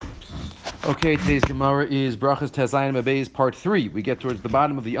Okay, today's Gemara is Brachas Tezayim Abayis Part 3. We get towards the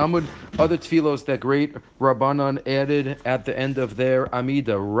bottom of the Amud. Other tefillos that great Rabbanan added at the end of their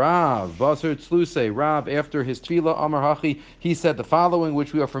Amida. Rav, Basar Tzluse, Rav, after his tefillah, Amar Hachi, he said the following,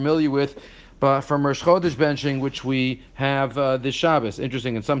 which we are familiar with, but from Rosh Chodesh benching, which we have this Shabbos.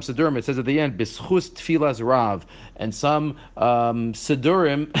 Interesting, in some Sidurim it says at the end, B'schus Tfilas Rav. And some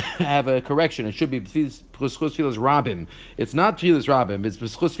Sidurim have a correction. It should be B'schus Tfilas Rabim. It's not Tfilas Rabim, it's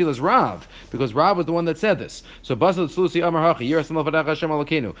B'schus Tfilas Rav, because Rav was the one that said this. So, Basal Tzlusi Amar Hachi, Yirasam L'Vadach Hashem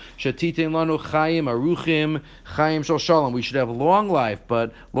Elokeinu, Shetitein Lanu Chayim Aruchim, Chayim Shel Shalom. We should have long life,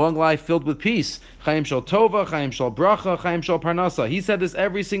 but long life filled with peace. Chayim Shel Tova, Chayim Shel Bracha, Chayim Shel Parnasa. He said this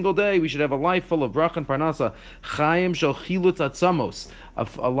every single day. We should have a life full of bracha and parnasa. Chayim Shel Chilutz Atzamos,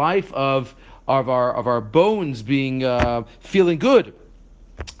 a life of our bones being feeling good.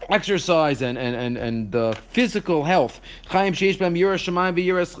 Exercise and physical health. Chaim sheish b'hem yiras shamayim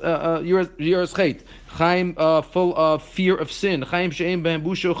v'yiras chet. Chaim full of fear of sin. Chaim she'em b'hem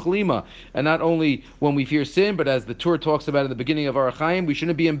busha chlima. And not only when we fear sin, but as the Torah talks about at the beginning of our Chaim, we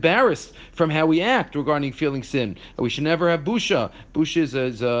shouldn't be embarrassed from how we act regarding feeling sin. We should never have busha.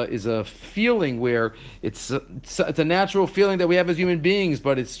 Busha is a feeling where it's a natural feeling that we have as human beings,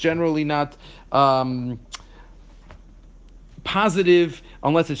 but it's generally not positive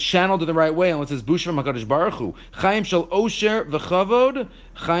unless it's channeled in the right way, unless it's busha from HaKadosh Baruch Hu. Chaim shel osher v'chavod,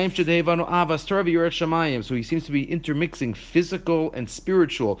 chaim shedehevanu avas Torah v'yirat shamayim. So he seems to be intermixing physical and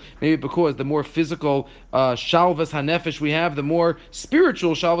spiritual. Maybe because the more physical shalvas hanefesh we have, the more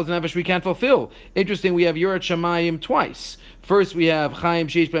spiritual shalvas hanefesh we can't fulfill. Interesting, we have yirat shamayim twice. First we have Chaim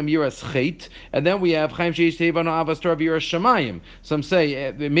Sheish B'hem Yiras Chet, and then we have Chaim Sheish Tevanu Avas Torah Yiras Shamayim. Some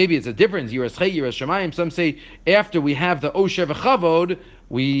say maybe it's a difference, Yiras Chet, Yiras Shamayim. Some say after we have the Osher V'Chavod,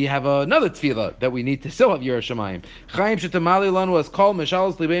 we have another tefillah that we need to still have Yiras Shamayim. Chaim Shetamali Lanu as Kol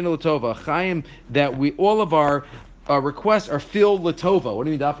Meshalos Libeinu L'Tova. Chaim, that we all of our requests are filled l'tova. What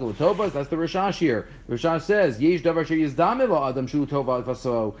do you mean dafka l'tova? That's the Rishash here. The Rishash says, Yesh davar sheyizdame lo adam shu tova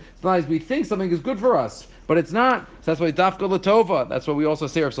vaso. Sometimes we think something is good for us, but it's not. So that's why dafka l'tova. That's what we also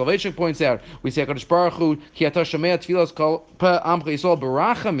say. Our salvation points out. We say HaKadosh Baruch Hu ki ata shomea tfilos kol pa amcha yisrael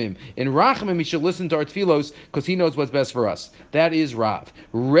berachamim. In rachamim, we should listen to our tfilos because He knows what's best for us. That is Rav.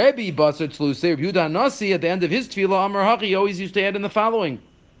 Rebbe Basar Tzlusei, Rabbi Yehuda Nasi, at the end of his tfilah, Amar Hachi, always used to add in the following.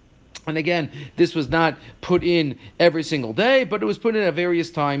 And again, this was not put in every single day, but it was put in at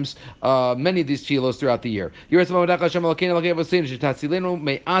various times, many of these tefillos throughout the year. This is in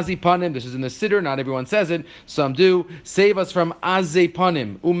the Siddur, not everyone says it, some do. Save us from azei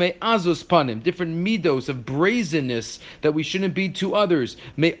panim, ume azus panim, different midos of brazenness that we shouldn't be to others.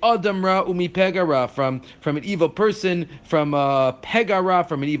 Me adam ra umi pegara, from an evil person, from pegara,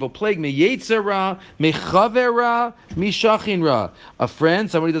 from an evil plague. Me yetzer ra, me chavera, me shachin ra. A friend,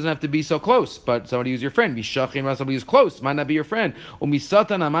 somebody doesn't have to be so close, but somebody who's your friend. Mishachin ra, somebody who's close, might not be your friend. Umi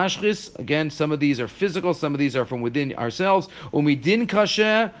satan amashchis, again, some of these are physical, some of these are from within ourselves. Umi din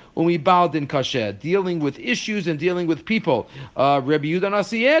kasher, umi bal din kasher, dealing with issues and dealing with people. Rabbi Yehuda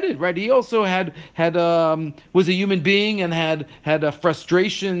Nasi added, right? He also was a human being and had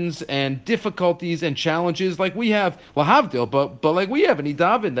frustrations and difficulties and challenges like we have. Lahavdil, but like we have, and he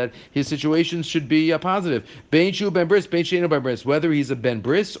davened that his situations should be positive. Ben shu ben bris, ben sheinu ben bris, whether he's a ben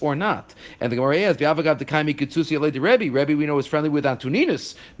bris or not. And the Gemara asks, "V'avagat dekaimi kitzusi alei Rebbe." Rebbe, we know, is friendly with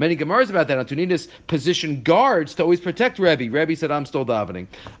Antoninus. Many Gemaras about that. Antoninus positioned guards to always protect Rebbe. Rebbe said, "I'm still davening.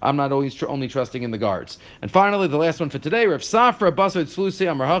 I'm not always only trusting in the guards." And finally, the last one for today, Rav Safra Basar Tzlusei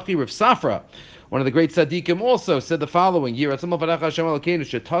Amar Hachi. Rav Safra, one of the great tzaddikim, also said the following: "Yiratzim l'vadach Hashem Elokeinu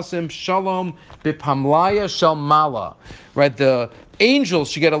shetasim shalom b'pamlaya shel mala." Right, the angels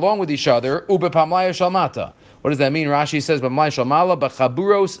should get along with each other. Ubepamlaya shel mata. What does that mean? Rashi says, "B'may shalmala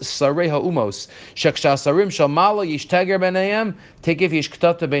b'chaburos sarei ha'umos sheksha sarim shalmala yishtager b'neihem tekef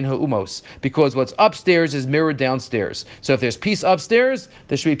yishktata ben ha'umos." Because what's upstairs is mirrored downstairs. So if there's peace upstairs,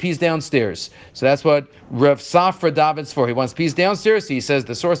 there should be peace downstairs. So that's what Rav Safra davens for. He wants peace downstairs. So he says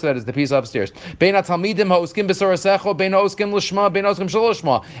the source of that is the peace upstairs. Bein hatalmidim ha'oskim b'sorasecho, bein ha'oskim l'shma, bein ha'oskim shelo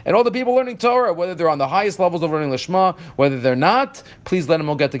l'shma. And all the people learning Torah, whether they're on the highest levels of learning l'shma, whether they're not, please let them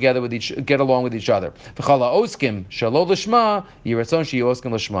all get along with each other. Oskim shalol lishma yiratzon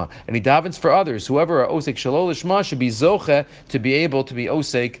sheyoskim lishma, and he davens for others. Whoever are osek shalol lishma should be zoche to be able to be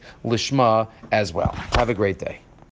osek lishma as well. Have a great day.